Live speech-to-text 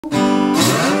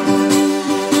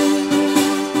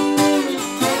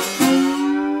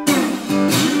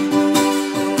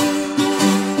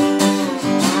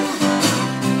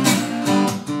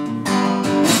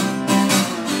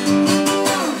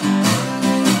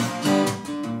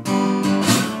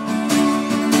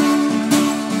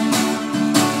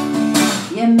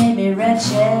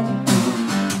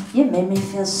You made me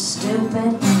feel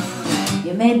stupid.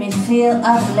 You made me feel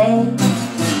ugly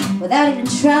without even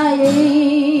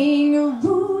trying.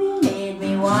 Ooh, you made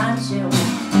me want you,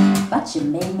 but you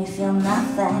made me feel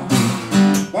nothing.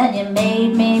 Then you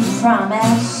made me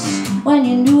promise when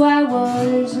you knew I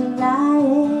was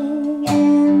lying.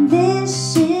 And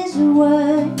this is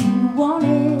what you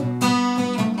wanted.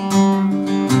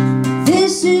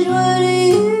 This is what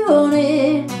you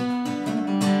wanted.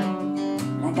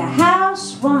 Like a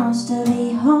house wants to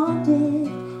be haunted.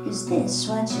 Is this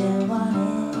what you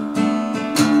wanted?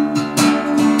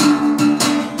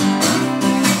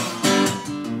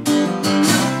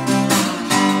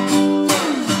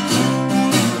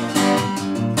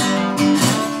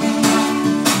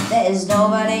 There's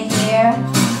nobody here.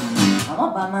 I'm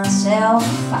all by myself.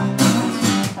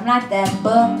 I'm like that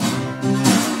book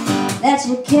that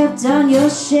you kept on your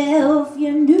shelf.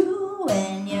 You knew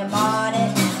when you bought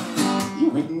it you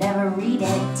would never read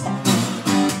it,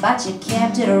 but you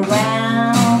kept it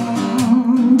around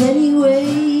anyway.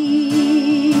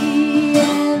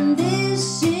 And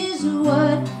this is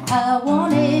what I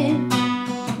wanted.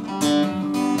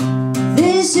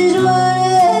 This is what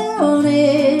I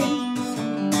wanted.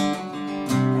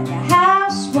 Like a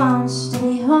house wants to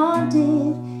be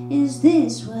haunted. Is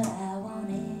this what I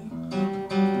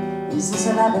wanted? Is this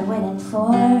what I've been waiting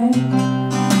for?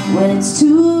 When it's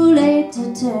too late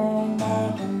to turn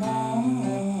back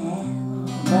now.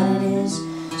 But it is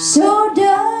so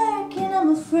dark and I'm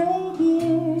afraid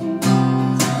here,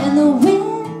 and the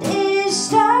wind is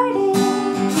starting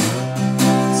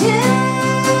to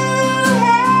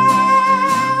howl.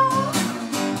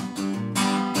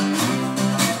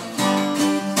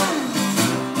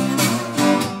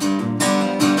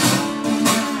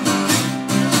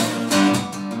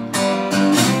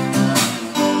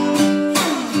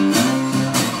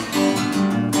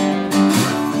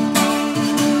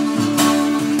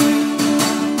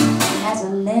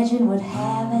 Legend would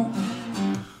have it,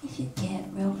 if you get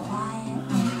real quiet,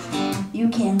 you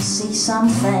can see some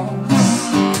things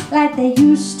like they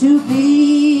used to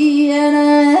be. And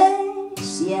I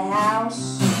see a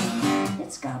house,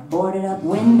 it's got boarded up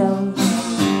windows,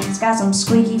 it's got some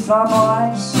squeaky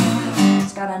floorboards,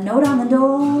 it's got a note on the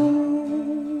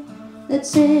door that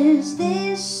says,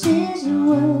 this is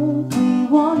what we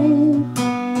wanted.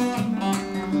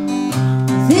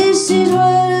 This is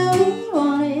what we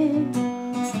wanted.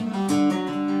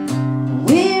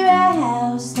 We're a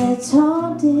house that's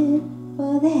haunted,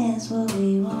 well, that's what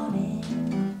we wanted.